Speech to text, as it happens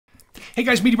Hey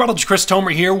guys, Meteorologist Chris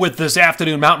Tomer here with this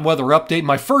afternoon mountain weather update.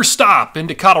 My first stop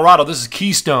into Colorado. This is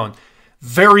Keystone.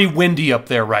 Very windy up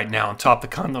there right now on top of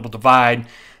the Continental Divide.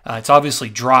 It's obviously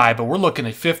dry, but we're looking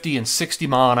at 50 and 60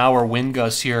 mile an hour wind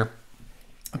gusts here.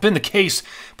 It's been the case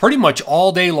pretty much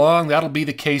all day long. That'll be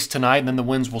the case tonight, and then the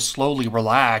winds will slowly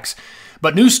relax.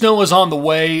 But new snow is on the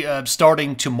way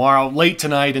starting tomorrow, late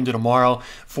tonight into tomorrow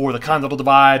for the Continental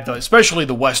Divide, especially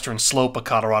the western slope of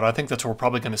Colorado. I think that's where we're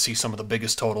probably going to see some of the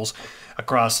biggest totals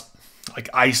across like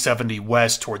I-70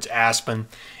 west towards Aspen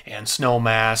and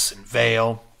Snowmass and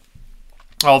Vail,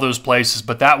 all those places.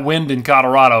 But that wind in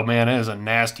Colorado, man, it is a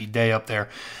nasty day up there.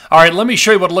 All right, let me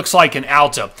show you what it looks like in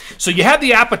Alta. So you had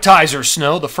the appetizer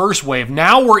snow, the first wave.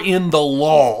 Now we're in the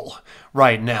lull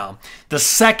right now. The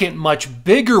second, much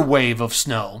bigger wave of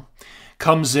snow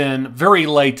comes in very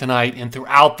late tonight and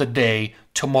throughout the day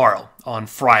tomorrow on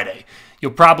Friday.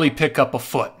 You'll probably pick up a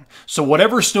foot. So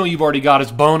whatever snow you've already got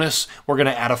is bonus. We're going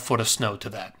to add a foot of snow to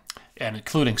that, and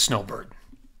including snowbird.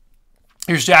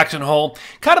 Here's Jackson Hole.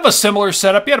 Kind of a similar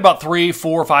setup. You had about 3,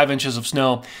 4, 5 inches of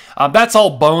snow. That's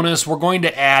all bonus. We're going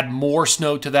to add more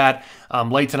snow to that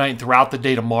late tonight and throughout the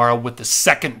day tomorrow with the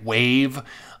second wave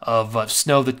of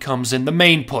snow that comes in, the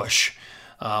main push,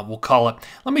 we'll call it.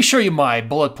 Let me show you my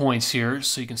bullet points here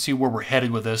so you can see where we're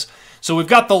headed with this. So we've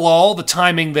got the lull, the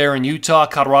timing there in Utah,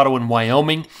 Colorado, and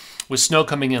Wyoming, with snow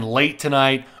coming in late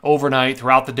tonight, overnight,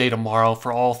 throughout the day tomorrow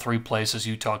for all three places,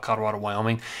 Utah, Colorado,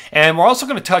 Wyoming. And we're also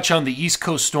going to touch on the East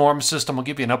Coast storm system. I'll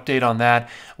give you an update on that,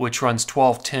 which runs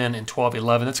 12-10 and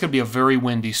 12-11. That's going to be a very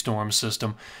windy storm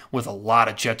system with a lot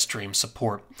of jet stream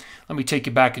support. Let me take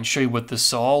you back and show you what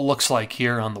this all looks like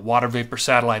here on the water vapor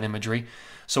satellite imagery.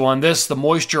 So on this, the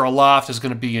moisture aloft is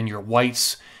going to be in your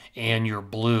whites and your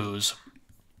blues.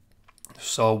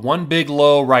 So one big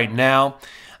low right now.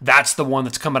 That's the one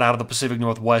that's coming out of the Pacific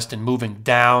Northwest and moving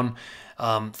down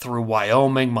through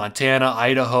Wyoming, Montana,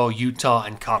 Idaho, Utah,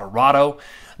 and Colorado.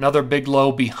 Another big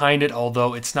low behind it,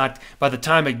 although it's not, by the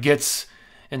time it gets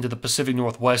into the Pacific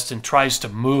Northwest and tries to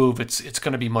move, it's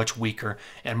going to be much weaker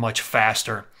and much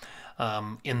faster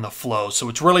in the flow. So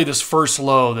it's really this first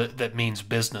low that means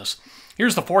business.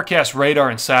 Here's the forecast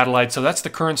radar and satellite. So that's the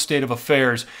current state of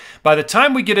affairs. By the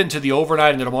time we get into the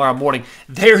overnight and tomorrow morning,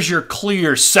 there's your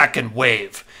clear second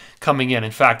wave coming in.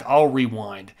 In fact, I'll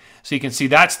rewind. So you can see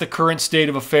that's the current state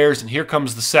of affairs, and here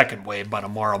comes the second wave by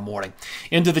tomorrow morning.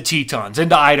 Into the Tetons,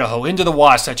 into Idaho, into the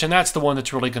Wasatch, and that's the one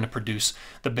that's really going to produce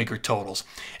the bigger totals.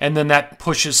 And then that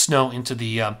pushes snow into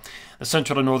the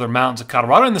central to northern mountains of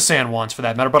Colorado and the San Juans for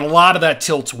that matter, but a lot of that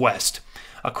tilts west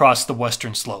across the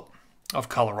western slope of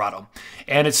Colorado.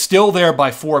 And it's still there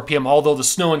by 4 p.m., although the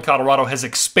snow in Colorado has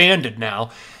expanded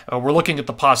now. We're looking at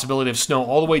the possibility of snow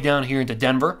all the way down here into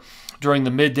Denver during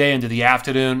the midday into the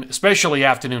afternoon, especially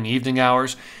afternoon evening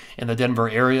hours in the Denver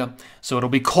area. So it'll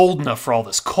be cold enough for all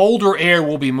this. Colder air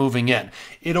will be moving in.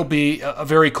 It'll be a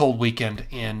very cold weekend.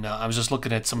 And I was just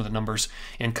looking at some of the numbers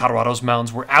in Colorado's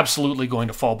mountains. We're absolutely going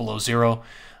to fall below zero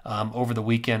over the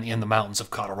weekend in the mountains of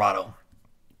Colorado.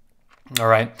 All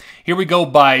right, here we go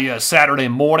by Saturday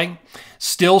morning.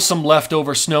 Still some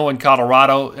leftover snow in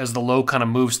Colorado as the low kind of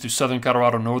moves through southern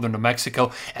Colorado, northern New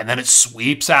Mexico, and then it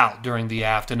sweeps out during the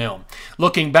afternoon.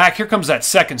 Looking back, here comes that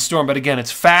second storm, but again,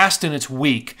 it's fast and it's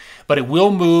weak, but it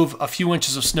will move a few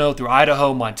inches of snow through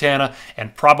Idaho, Montana,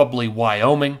 and probably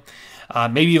Wyoming,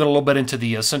 maybe even a little bit into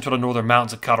the central and northern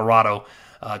mountains of Colorado,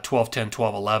 12-10,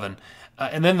 12-11.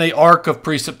 And then the arc of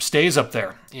precip stays up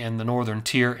there in the northern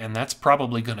tier, and that's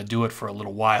probably going to do it for a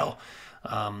little while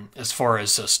as far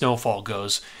as snowfall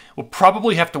goes. We'll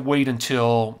probably have to wait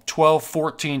until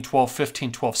 12-14,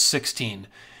 12-15,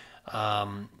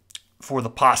 12-16 for the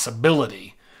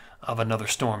possibility of another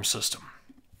storm system.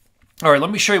 All right,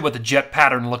 let me show you what the jet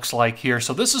pattern looks like here.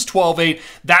 So this is 12-8.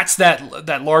 That's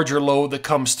that larger low that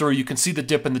comes through. You can see the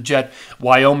dip in the jet,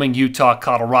 Wyoming, Utah,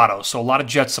 Colorado. So a lot of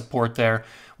jet support there.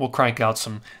 We'll crank out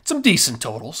some decent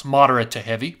totals, moderate to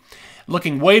heavy.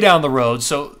 Looking way down the road,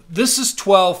 so this is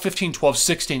 12, 15, 12,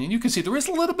 16, and you can see there is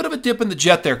a little bit of a dip in the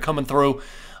jet there coming through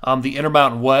the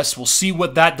Intermountain West. We'll see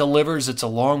what that delivers. It's a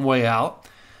long way out,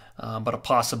 but a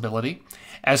possibility.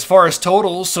 As far as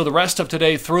totals, so the rest of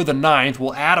today through the 9th,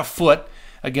 we'll add a foot.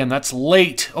 Again, that's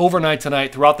late, overnight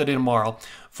tonight, throughout the day tomorrow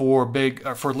for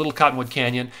Little Cottonwood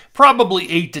Canyon.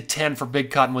 Probably 8 to 10 for Big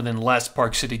Cottonwood and less,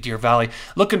 Park City, Deer Valley.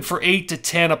 Looking for 8 to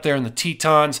 10 up there in the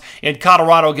Tetons. In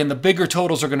Colorado, again, the bigger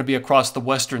totals are going to be across the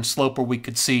western slope where we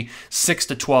could see 6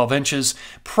 to 12 inches.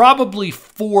 Probably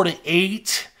 4 to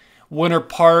 8, Winter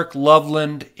Park,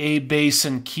 Loveland,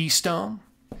 A-Basin, Keystone.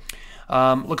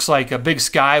 Looks like a Big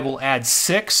Sky will add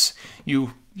 6.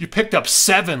 You picked up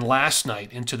 7 last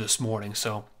night into this morning,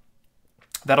 so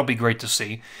That'll be great to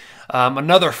see.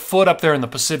 Another foot up there in the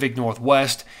Pacific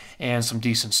Northwest, and some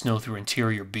decent snow through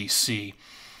interior BC.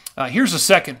 Here's the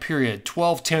second period,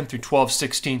 12:10 through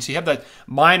 12:16. So you have that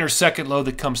minor second low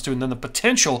that comes through, and then the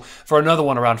potential for another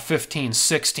one around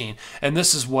 15:16. And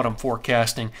this is what I'm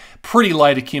forecasting. Pretty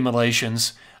light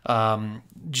accumulations,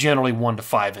 generally 1 to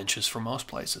 5 inches for most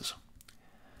places.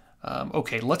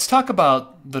 Okay, let's talk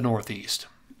about the Northeast.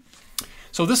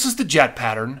 So this is the jet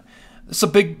pattern. It's a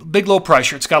big low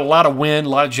pressure. It's got a lot of wind, a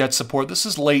lot of jet support. This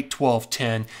is late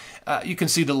 12:10. You can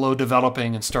see the low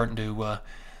developing and starting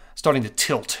to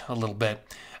tilt a little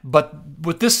bit. But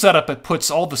with this setup, it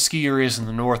puts all the ski areas in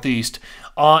the Northeast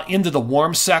into the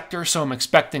warm sector. So I'm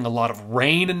expecting a lot of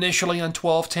rain initially on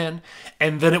 12:10,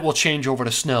 and then it will change over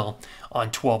to snow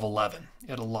on 12:11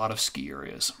 at a lot of ski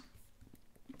areas.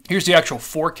 Here's the actual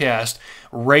forecast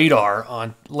radar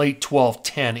on late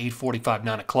 12:10, 8:45,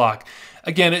 9 o'clock.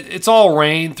 Again, it's all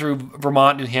rain through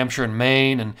Vermont, New Hampshire, and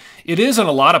Maine, and it is in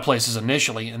a lot of places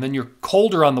initially, and then you're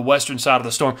colder on the western side of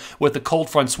the storm with the cold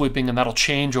front sweeping, and that'll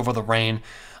change over the rain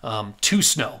to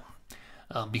snow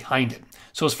behind it.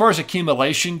 So as far as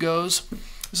accumulation goes,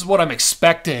 this is what I'm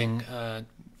expecting.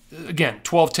 Again,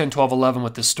 12:10, 12:11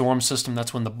 with this storm system,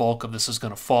 that's when the bulk of this is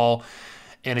going to fall.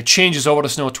 And it changes over to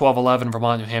snow at 12:11,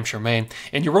 Vermont, New Hampshire, Maine.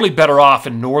 And you're really better off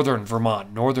in northern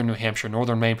Vermont, northern New Hampshire,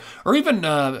 northern Maine, or even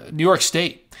New York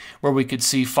State, where we could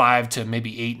see 5 to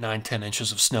maybe 8, 9, 10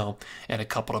 inches of snow in a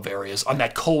couple of areas on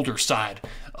that colder side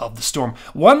of the storm.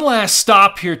 One last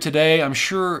stop here today.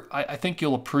 I think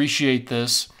you'll appreciate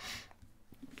this.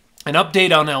 An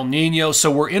update on El Nino.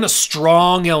 So we're in a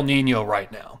strong El Nino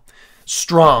right now.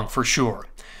 Strong for sure.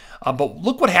 But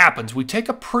look what happens. We take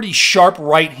a pretty sharp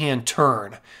right-hand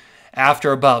turn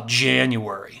after about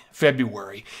January,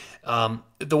 February.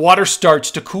 The water starts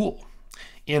to cool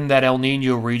in that El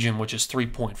Nino region, which is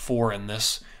 3.4 in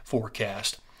this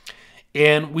forecast.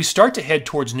 And we start to head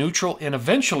towards neutral and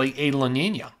eventually a La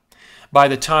Nina by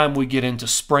the time we get into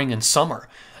spring and summer.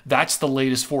 That's the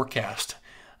latest forecast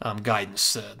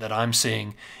guidance that I'm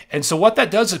seeing. And so what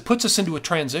that does, it puts us into a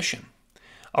transition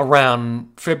around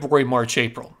February, March,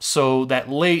 April. So that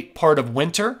late part of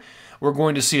winter, we're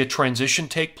going to see a transition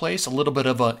take place. A little bit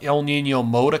of an El Nino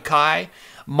Mordecai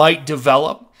might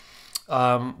develop,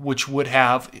 which would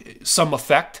have some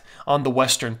effect on the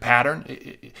western pattern.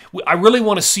 I really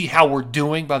want to see how we're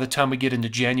doing by the time we get into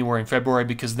January and February,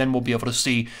 because then we'll be able to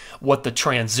see what the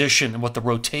transition and what the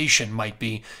rotation might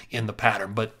be in the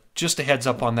pattern. But just a heads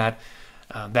up on that,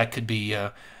 that could be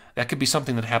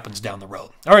something that happens down the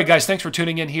road. All right, guys, thanks for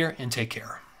tuning in here, and take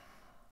care.